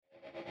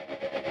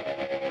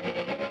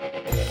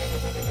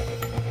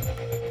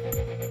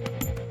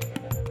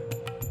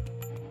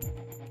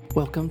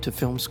Welcome to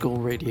Film School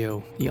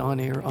Radio, the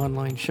on-air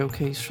online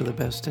showcase for the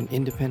best in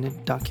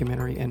independent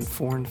documentary and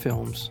foreign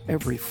films,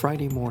 every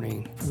Friday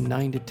morning from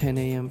 9 to 10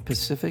 a.m.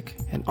 Pacific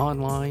and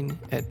online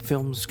at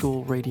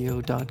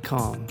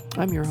filmschoolradio.com.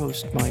 I'm your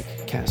host,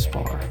 Mike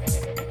Kaspar.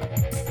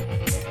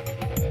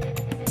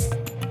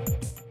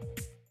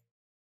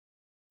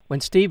 When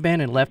Steve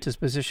Bannon left his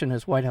position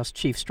as White House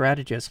chief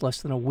strategist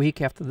less than a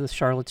week after the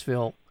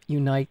Charlottesville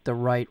Unite the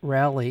Right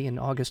rally in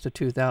August of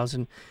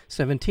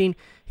 2017,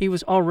 he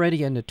was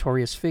already a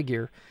notorious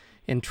figure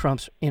in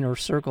Trump's inner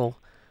circle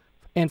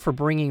and for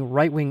bringing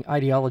right-wing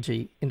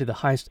ideology into the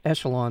highest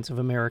echelons of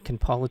American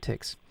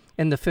politics.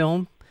 In the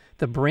film,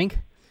 The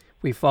Brink,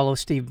 we follow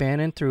Steve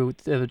Bannon through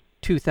the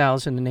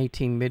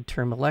 2018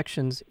 midterm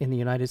elections in the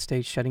United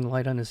States, shedding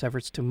light on his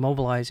efforts to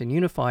mobilize and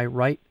unify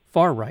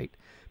far-right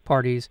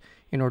parties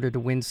in order to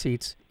win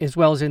seats, as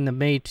well as in the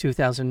May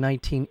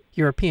 2019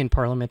 European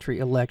parliamentary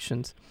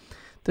elections.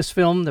 This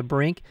film, The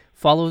Brink,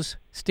 follows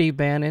Steve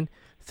Bannon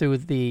through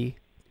the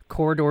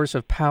corridors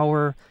of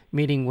power,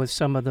 meeting with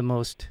some of the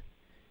most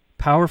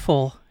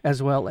powerful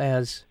as well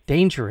as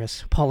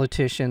dangerous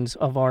politicians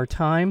of our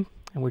time.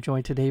 And we're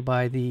joined today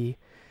by the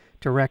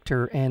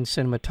director and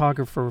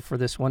cinematographer for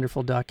this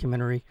wonderful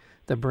documentary,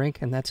 The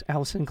Brink, and that's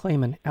Allison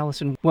Clayman.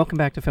 Allison, welcome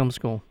back to Film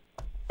School.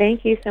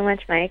 Thank you so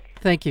much, Mike.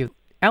 Thank you.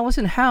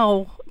 Allison,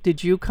 how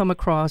did you come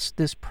across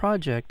this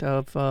project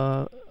of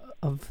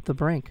The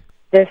Brink?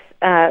 This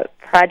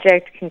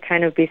project can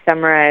kind of be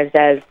summarized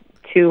as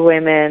two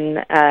women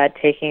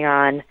taking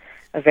on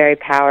a very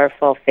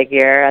powerful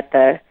figure at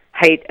the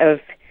height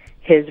of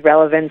his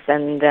relevance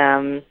and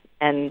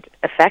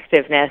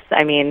effectiveness.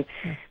 I mean,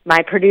 my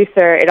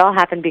producer, it all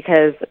happened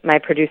because my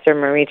producer,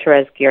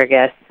 Marie-Therese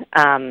Geerges,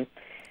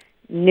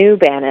 knew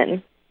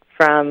Bannon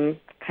from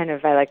kind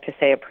of, I like to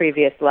say, a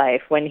previous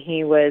life when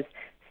he was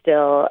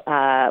still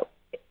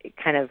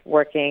kind of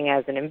working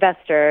as an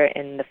investor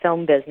in the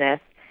film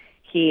business.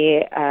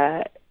 He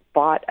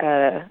bought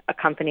a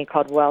company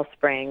called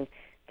Wellspring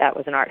that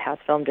was an art house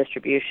film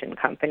distribution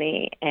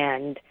company,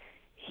 and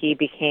he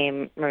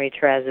became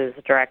Marie-Therese's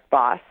direct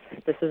boss.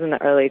 This was in the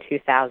early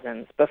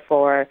 2000s,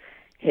 before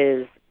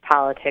his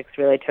politics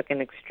really took an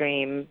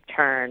extreme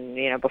turn,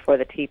 before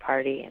the Tea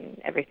Party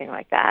and everything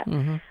like that.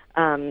 Mm-hmm.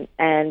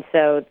 And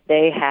so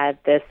they had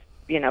this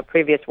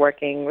previous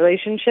working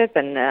relationship,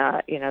 and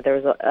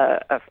there was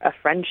a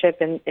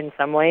friendship in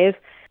some ways.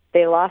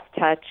 They lost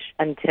touch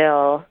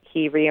until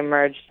he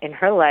reemerged in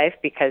her life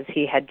because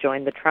he had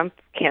joined the Trump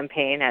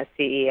campaign as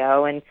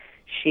CEO, and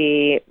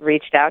she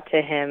reached out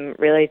to him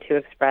really to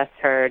express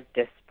her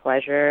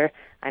displeasure.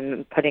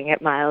 I'm putting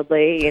it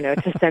mildly,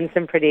 to send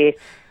some pretty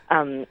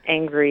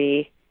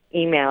angry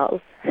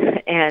emails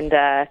and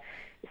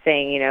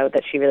saying,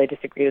 that she really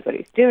disagreed with what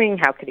he's doing.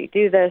 How could he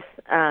do this?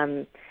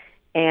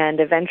 And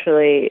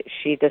eventually,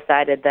 she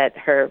decided that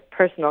her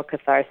personal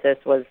catharsis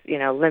was,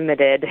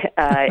 limited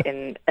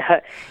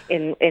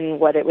in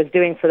what it was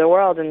doing for the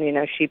world.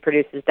 And she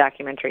produces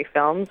documentary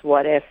films.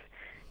 What if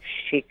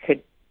she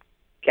could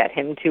get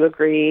him to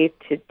agree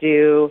to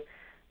do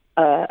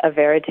a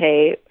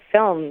verite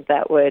film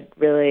that would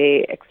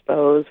really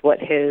expose what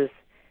his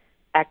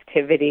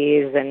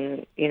activities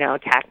and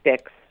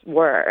tactics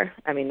were?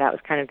 I mean, that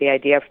was kind of the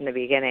idea from the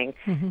beginning.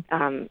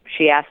 Mm-hmm.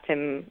 She asked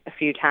him a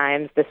few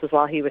times. This was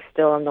while he was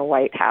still in the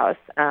White House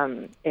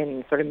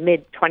in sort of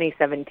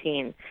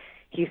mid-2017.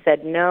 He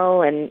said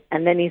no, and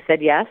then he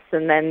said yes,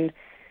 and then,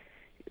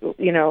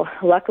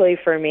 luckily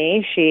for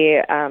me,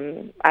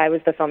 I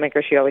was the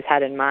filmmaker she always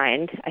had in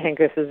mind. I think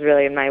this was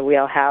really in my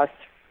wheelhouse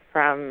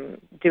from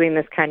doing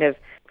this kind of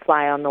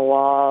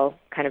fly-on-the-wall,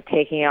 kind of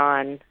taking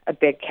on a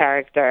big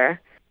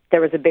character. There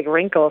was a big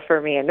wrinkle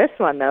for me in this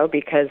one, though,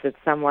 because it's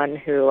someone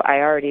who I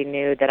already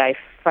knew that I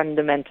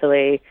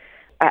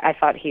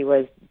thought he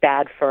was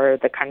bad for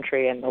the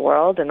country and the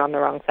world and on the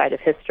wrong side of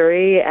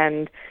history.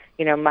 And,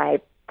 my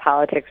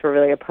politics were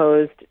really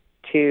opposed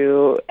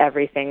to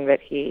everything that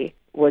he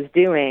was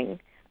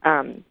doing.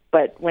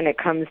 But when it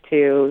comes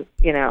to,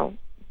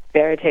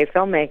 verite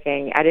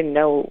filmmaking, I didn't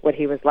know what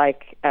he was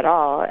like at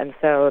all. And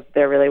so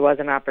there really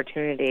was an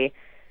opportunity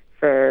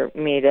for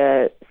me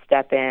to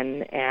step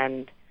in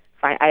and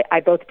I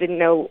both didn't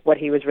know what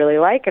he was really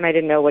like, and I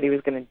didn't know what he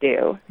was going to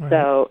do. Right.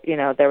 So,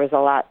 there was a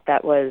lot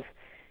it was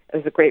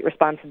a great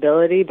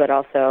responsibility, but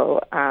also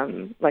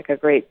like a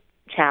great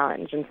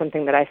challenge, and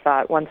something that I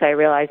thought once I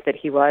realized that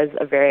he was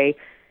a very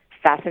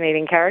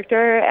fascinating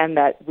character and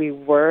that we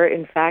were,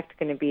 in fact,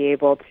 going to be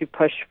able to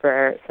push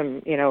for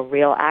some,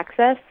 real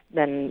access,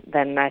 then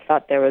I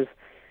thought there was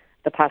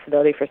the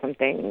possibility for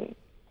something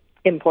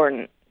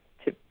important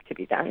to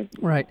be done.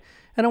 Right.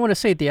 And I want to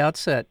say at the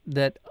outset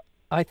that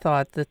I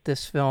thought that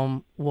this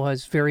film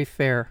was very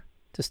fair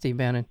to Steve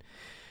Bannon,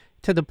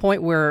 to the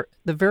point where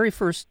the very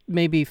first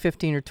maybe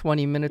 15 or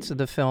 20 minutes of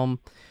the film,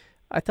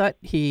 I thought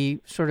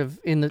he sort of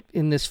in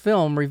this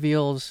film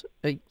reveals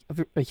a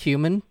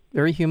human,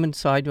 very human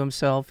side to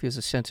himself. He has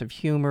a sense of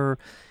humor.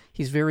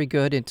 He's very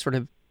good at sort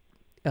of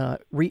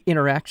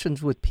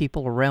interactions with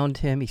people around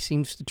him. He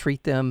seems to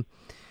treat them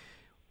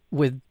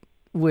with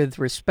with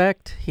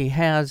respect. He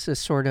has a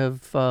sort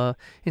of,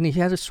 and he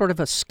has a sort of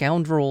a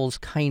scoundrel's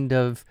kind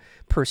of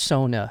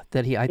persona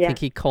that I think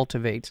he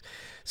cultivates.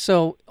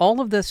 So all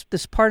of this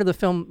part of the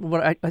film,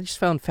 what I just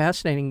found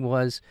fascinating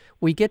was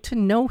we get to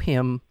know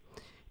him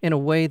in a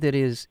way that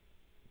is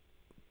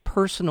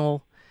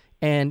personal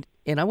and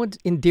I would,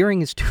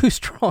 endearing is too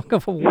strong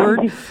of a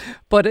word,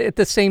 but at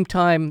the same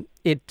time,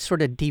 it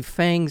sort of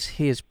defangs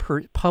his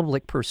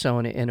public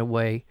persona in a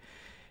way.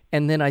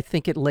 And then I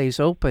think it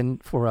lays open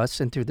for us,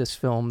 and through this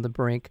film, The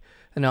Brink,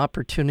 an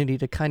opportunity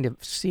to kind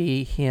of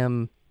see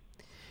him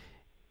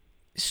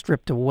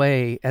stripped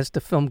away. As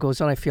the film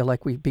goes on, I feel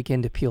like we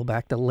begin to peel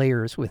back the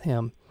layers with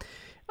him.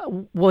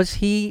 Was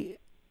he,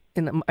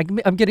 and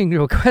I'm getting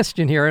to a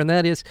question here, and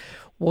that is,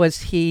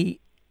 was he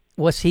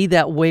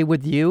that way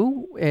with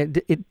you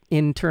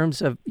in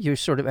terms of you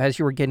sort of, as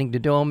you were getting to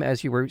know him,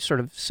 as you were sort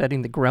of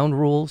setting the ground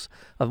rules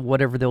of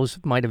whatever those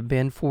might have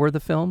been for the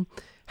film?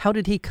 How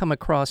did he come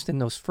across in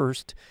those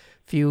first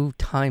few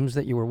times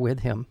that you were with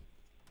him?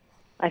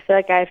 I feel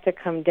like I have to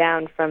come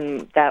down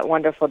from that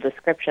wonderful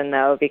description,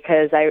 though,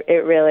 because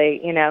it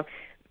really,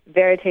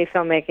 verite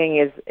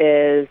filmmaking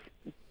is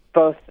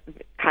both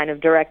kind of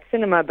direct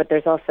cinema, but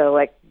there's also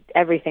like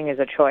everything is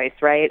a choice,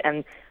 right?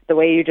 And the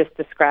way you just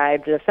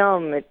described the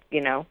film,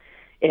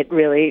 it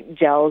really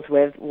gels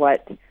with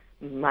what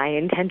my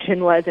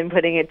intention was in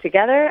putting it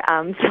together.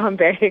 So I'm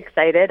very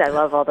excited. I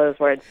love all those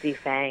words,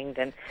 defanged,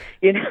 and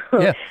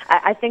Yeah.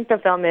 I think the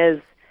film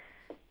is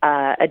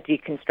a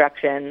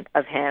deconstruction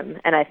of him,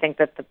 and I think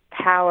that the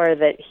power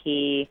that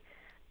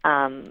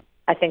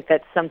I think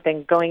that's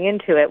something going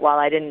into it. While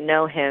I didn't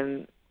know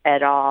him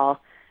at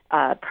all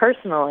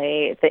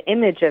personally, the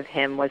image of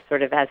him was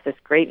sort of as this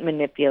great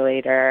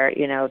manipulator,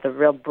 the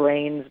real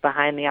brains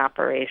behind the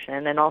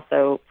operation, and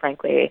also,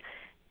 frankly,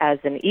 as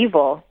an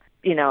evil,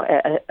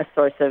 a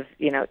source of,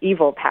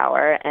 evil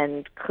power.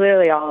 And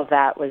clearly all of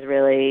that was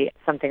really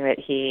something that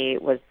he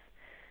was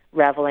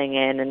reveling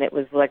in, and it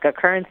was like a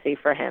currency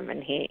for him.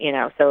 And he,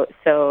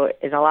 so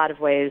in a lot of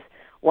ways,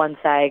 once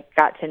I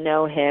got to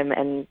know him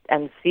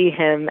and see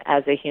him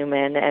as a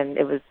human, and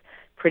it was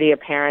pretty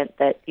apparent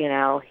that,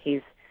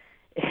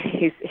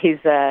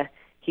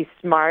 he's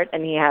smart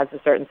and he has a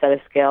certain set of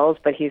skills,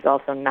 but he's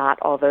also not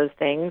all those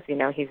things.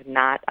 He's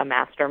not a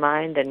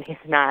mastermind, and he's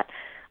not,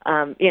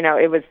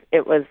 it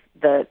was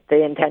the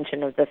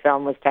intention of the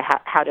film was to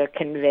how to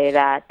convey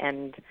that.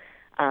 And,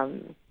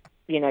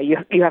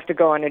 you have to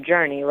go on a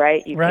journey,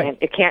 right?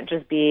 It can't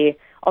just be,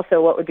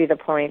 also what would be the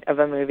point of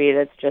a movie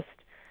that's just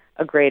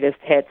a greatest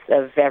hits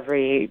of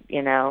every,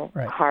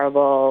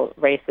 horrible,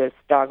 racist,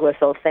 dog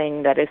whistle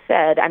thing that is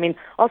said. I mean,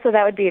 also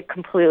that would be a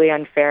completely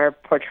unfair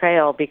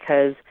portrayal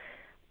because,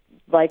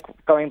 like,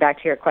 going back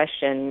to your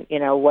question,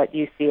 what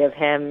you see of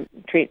him,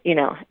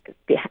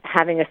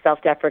 having a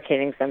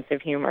self-deprecating sense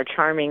of humor,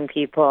 charming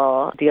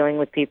people, dealing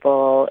with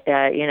people,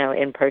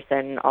 in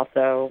person,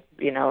 also,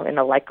 in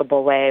a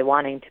likable way,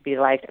 wanting to be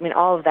liked. I mean,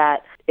 all of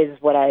that is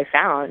what I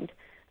found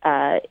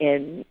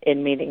in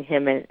meeting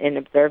him and in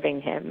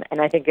observing him.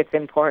 And I think it's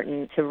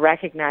important to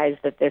recognize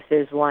that this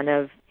is one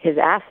of his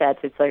assets.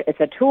 It's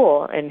a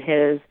tool in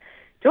his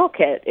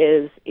toolkit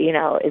is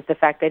the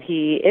fact that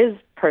he is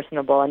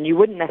personable, and you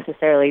wouldn't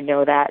necessarily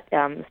know that,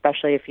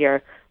 especially if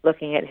you're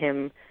looking at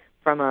him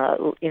from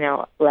a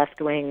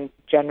left-wing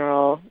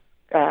general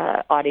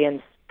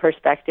audience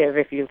perspective,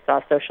 if you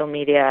saw social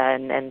media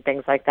and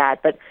things like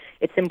that. But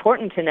it's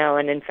important to know,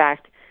 and in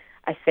fact,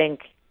 I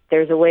think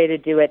there's a way to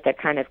do it that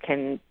kind of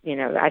can,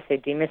 I say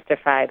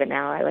demystify, but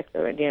now I like the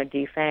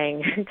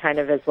defang kind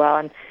of as well.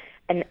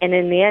 And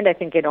in the end, I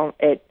think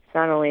it's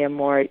not only a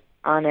more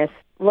honest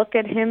look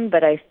at him,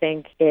 but I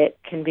think it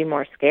can be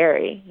more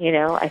scary.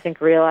 I think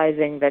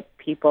realizing that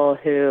people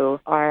who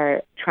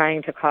are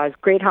trying to cause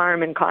great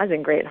harm and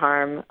causing great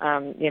harm,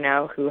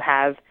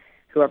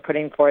 who are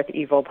putting forth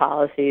evil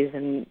policies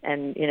and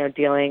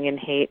dealing in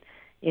hate,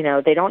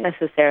 they don't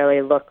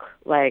necessarily look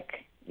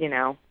like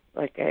an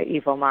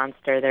evil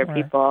monster. They're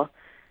Right. people,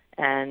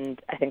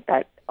 and I think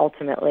that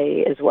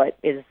ultimately is what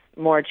is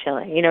more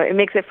chilling. It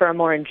makes it for a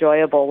more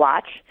enjoyable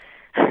watch.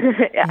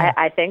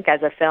 I think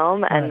as a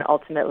film, and Right.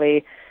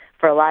 ultimately,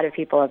 for a lot of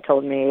people have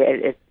told me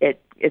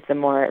it's a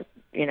more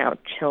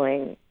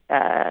chilling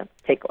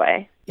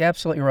takeaway. You're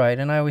absolutely right.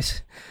 And I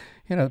always,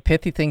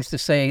 pithy things to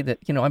say that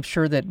I'm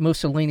sure that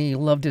Mussolini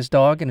loved his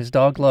dog and his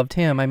dog loved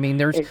him. I mean,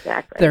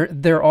 Exactly.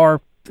 there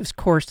are, of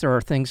course, there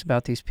are things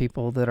about these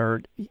people that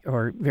are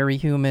very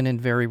human and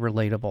very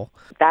relatable.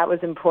 That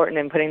was important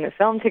in putting the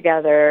film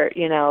together.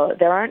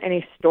 There aren't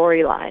any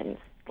storylines.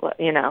 Where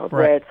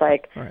Right. it's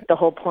like Right. the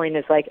whole point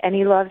is like, and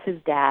he loves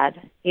his dad.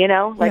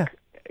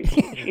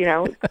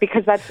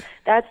 Because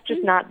that's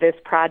just not this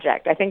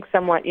project. I think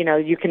somewhat,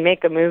 you can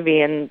make a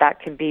movie and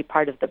that can be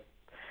part of the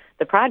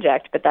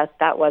project, but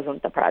that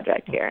wasn't the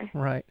project here.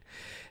 Right.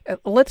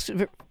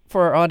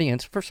 For our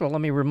audience, first of all, let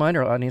me remind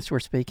our audience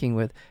we're speaking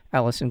with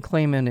Alison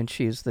Klayman, and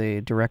she's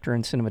the director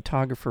and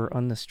cinematographer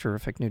on this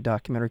terrific new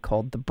documentary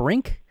called The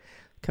Brink,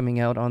 coming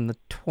out on the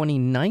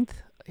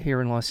 29th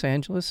here in Los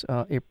Angeles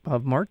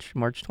of March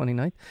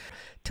 29th.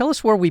 Tell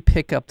us where we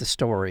pick up the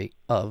story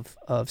of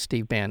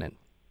Steve Bannon.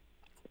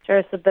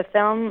 Sure. So the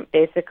film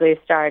basically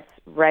starts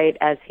right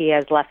as he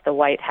has left the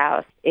White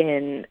House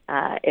in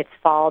it's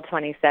fall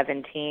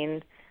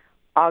 2017.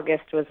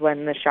 August was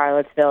when the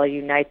Charlottesville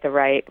Unite the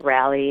Right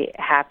rally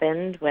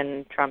happened,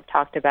 when Trump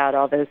talked about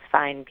all those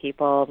fine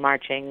people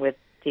marching with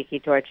tiki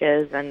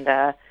torches and,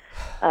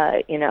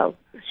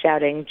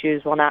 shouting,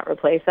 "Jews will not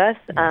replace us."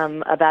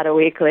 About a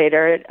week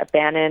later,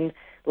 Bannon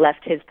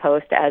left his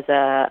post as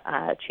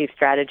a chief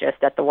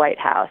strategist at the White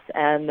House.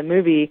 And the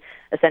movie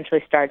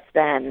essentially starts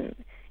then.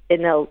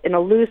 In a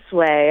loose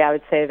way, I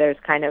would say there's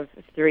kind of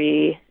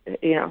three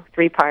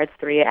parts,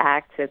 three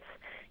acts. It's,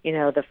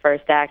 the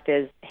first act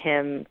is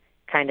him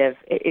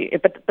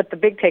but the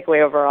big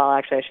takeaway overall,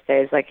 actually, I should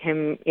say, is like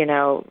him,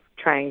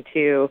 trying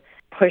to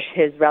push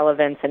his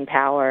relevance and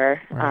power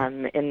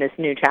in this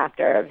new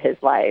chapter of his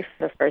life.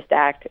 The first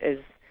act is,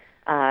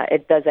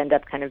 it does end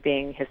up kind of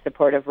being his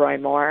support of Roy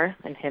Moore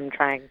and him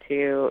trying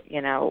to,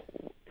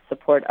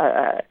 support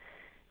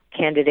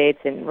candidates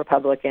in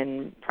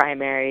Republican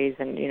primaries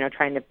and,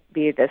 trying to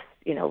be this,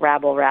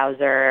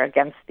 rabble-rouser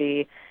against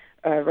the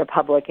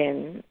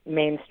Republican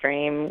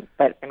mainstream.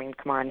 But, I mean,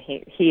 come on,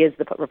 he is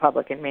the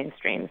Republican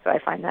mainstream, so I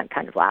find that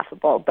kind of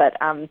laughable. But,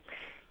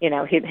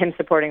 him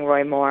supporting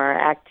Roy Moore.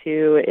 Act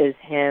two is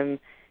him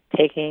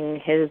taking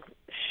his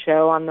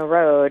show on the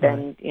road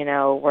and,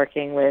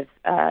 working with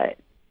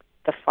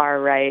the far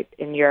right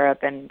in Europe.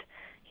 And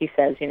he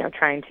says,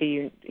 trying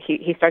to,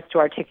 he starts to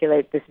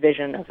articulate this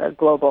vision of a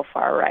global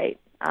far right,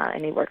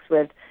 and he works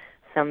with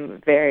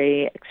some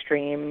very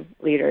extreme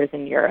leaders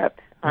in Europe,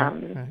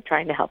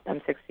 trying to help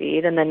them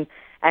succeed. And then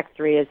Act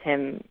three is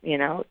him,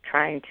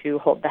 trying to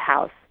hold the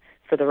House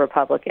for the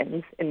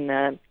Republicans in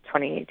the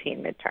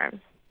 2018 midterms.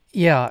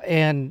 Yeah,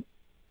 and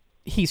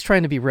he's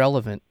trying to be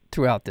relevant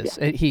throughout this.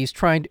 Yeah.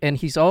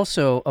 He's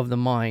also of the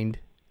mind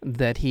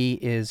that he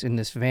is in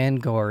this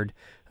vanguard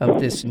of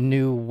this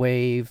new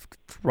wave,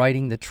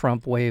 riding the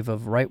Trump wave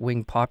of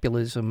right-wing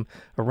populism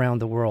around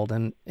the world.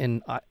 And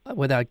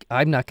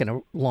I'm not going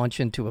to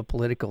launch into a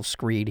political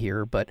screed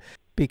here, but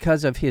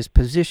because of his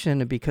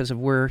position and because of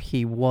where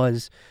he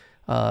was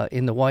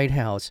in the White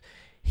House,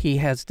 he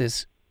has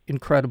this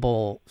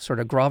incredible sort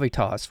of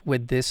gravitas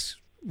with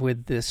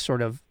this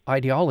sort of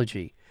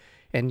ideology.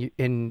 And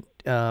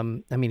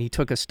he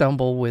took a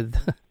stumble with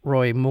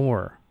Roy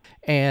Moore.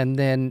 And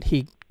then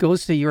he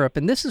goes to Europe.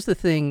 And this is the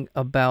thing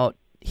about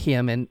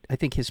him and I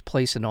think his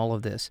place in all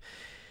of this.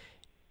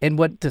 And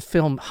what the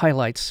film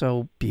highlights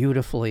so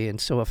beautifully and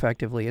so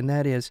effectively, and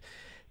that is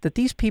that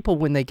these people,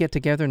 when they get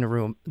together in a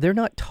room, they're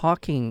not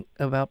talking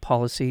about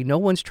policy. No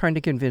one's trying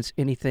to convince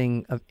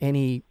anything of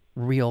any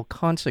real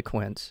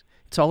consequence.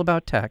 It's all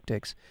about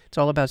tactics. It's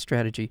all about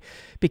strategy,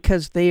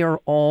 because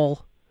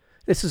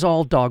this is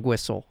all dog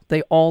whistle.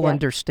 They all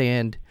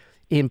understand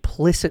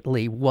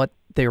implicitly what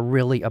they're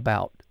really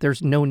about.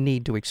 There's no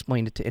need to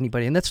explain it to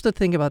anybody. And that's the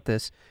thing about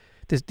these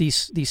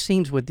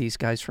scenes with these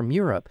guys from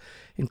Europe,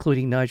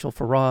 including Nigel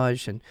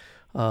Farage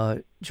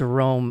and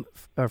Jerome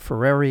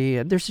Ferrari.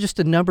 And there's just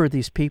a number of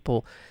these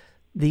people.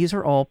 These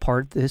are all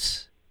part of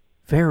this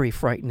very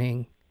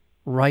frightening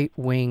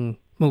right-wing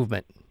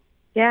movement.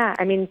 Yeah,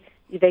 I mean,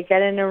 they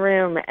get in a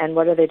room, and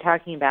what are they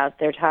talking about?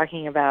 They're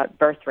talking about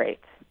birth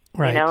rates.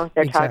 Right.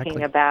 They're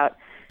talking about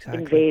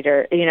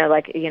invader,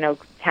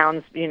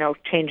 towns,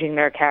 changing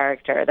their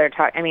character. They're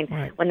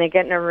when they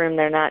get in a room,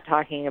 they're not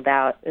talking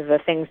about the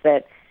things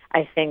that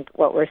I think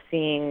what we're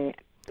seeing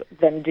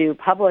them do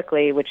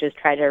publicly, which is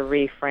try to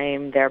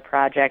reframe their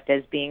project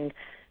as being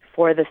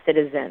for the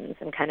citizens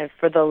and kind of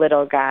for the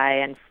little guy,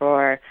 and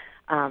for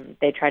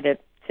they try to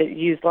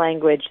use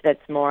language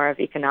that's more of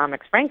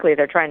economics. Frankly,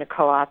 they're trying to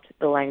co-opt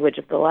the language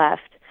of the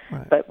left.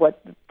 Right. But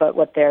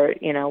what they're,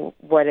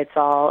 what it's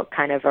all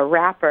kind of a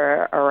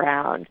wrapper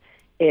around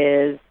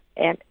is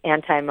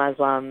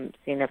anti-Muslim,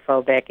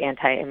 xenophobic,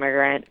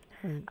 anti-immigrant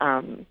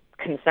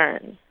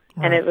concerns.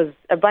 Right. And it was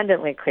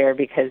abundantly clear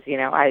because,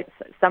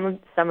 some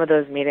of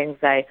those meetings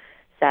I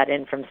sat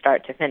in from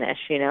start to finish.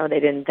 They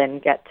didn't then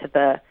get to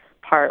the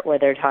part where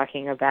they're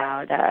talking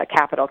about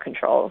capital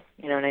controls.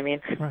 You know what I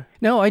mean? Right.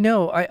 No, I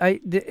know.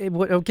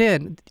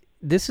 Again,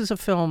 this is a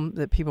film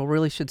that people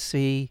really should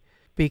see,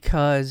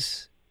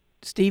 because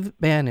Steve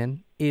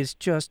Bannon is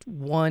just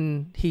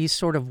one. He's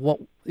sort of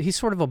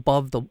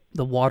above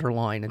the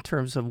waterline in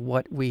terms of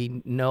what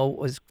we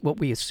know is what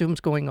we assume is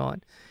going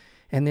on,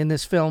 and in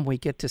this film we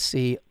get to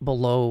see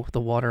below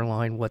the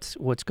waterline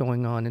what's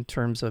going on in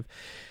terms of,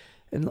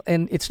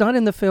 and it's not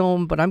in the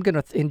film, but I'm going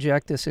to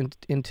inject this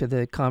into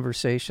the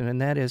conversation,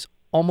 and that is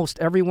almost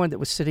everyone that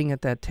was sitting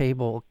at that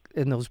table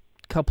in those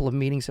couple of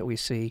meetings that we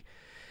see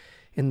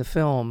in the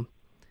film.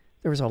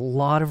 There was a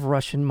lot of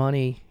Russian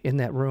money in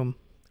that room.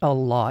 A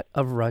lot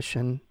of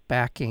Russian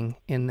backing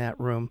in that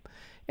room.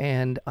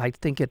 And I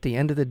think at the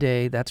end of the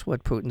day, that's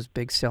what Putin's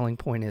big selling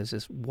point is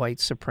white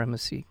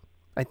supremacy.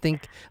 I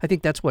think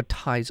that's what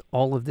ties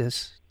all of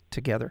this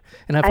together.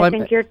 And I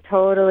think you're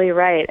totally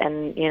right.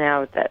 And,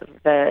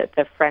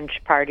 the French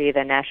party,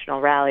 the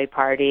National Rally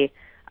Party,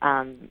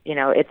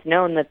 It's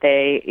known that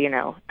they,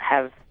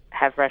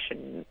 have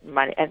Russian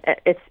money, and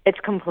it's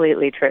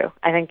completely true.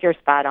 I think you're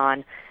spot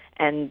on,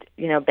 and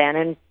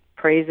Bannon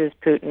praises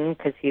Putin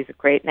because he's a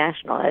great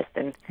nationalist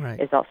and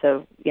is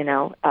also,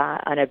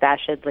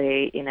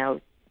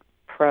 unabashedly,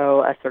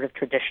 pro a sort of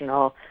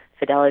traditional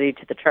fidelity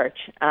to the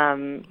church.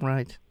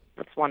 Right.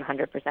 That's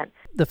 100%.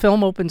 The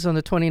film opens on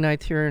the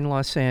 29th here in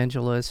Los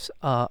Angeles.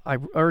 I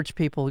urge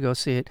people to go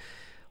see it.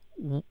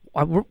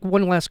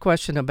 One last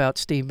question about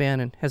Steve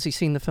Bannon. Has he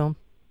seen the film?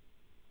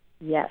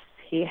 Yes,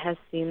 he has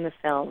seen the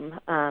film.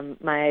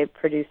 My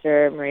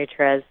producer, Marie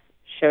Therese,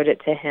 showed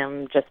it to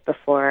him just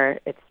before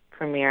its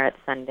premiere at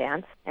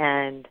Sundance.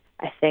 And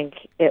I think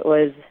it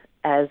was,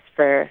 as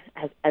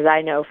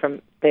I know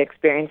from the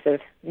experience of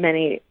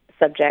many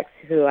subjects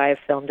who I've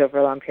filmed over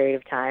a long period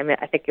of time,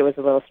 I think it was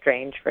a little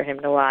strange for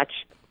him to watch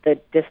the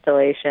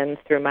distillation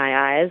through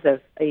my eyes of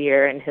a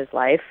year in his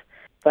life.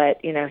 But,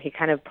 he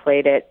kind of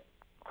played it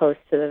close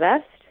to the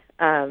vest.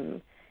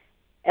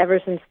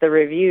 Ever since the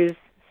reviews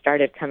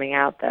started coming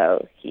out,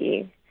 though,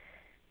 he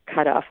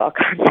cut off all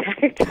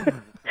contact.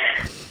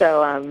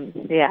 So,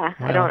 wow.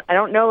 I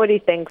don't know what he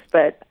thinks,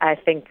 but I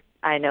think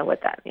I know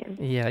what that means.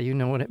 Yeah, you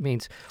know what it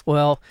means.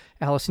 Well,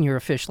 Allison, you're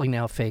officially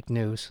now fake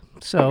news.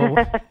 So,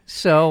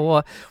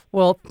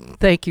 well,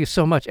 thank you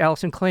so much,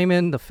 Allison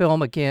Klayman. The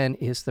film again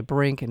is The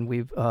Brink, and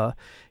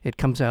it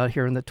comes out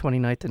here on the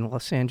 29th in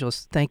Los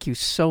Angeles. Thank you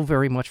so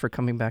very much for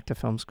coming back to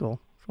film school.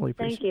 Really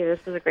appreciate it. Thank you.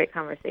 This was a great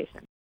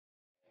conversation.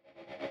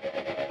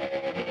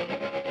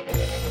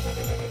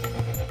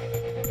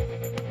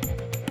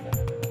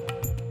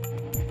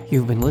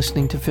 You've been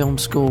listening to Film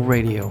School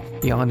Radio,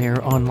 the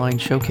on-air online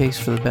showcase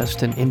for the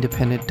best in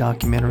independent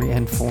documentary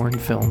and foreign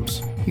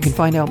films. You can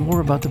find out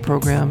more about the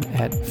program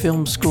at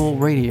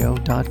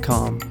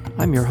filmschoolradio.com.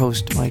 I'm your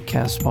host, Mike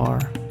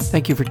Kaspar.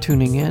 Thank you for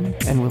tuning in,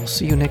 and we'll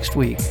see you next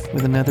week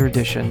with another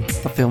edition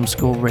of Film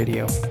School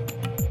Radio.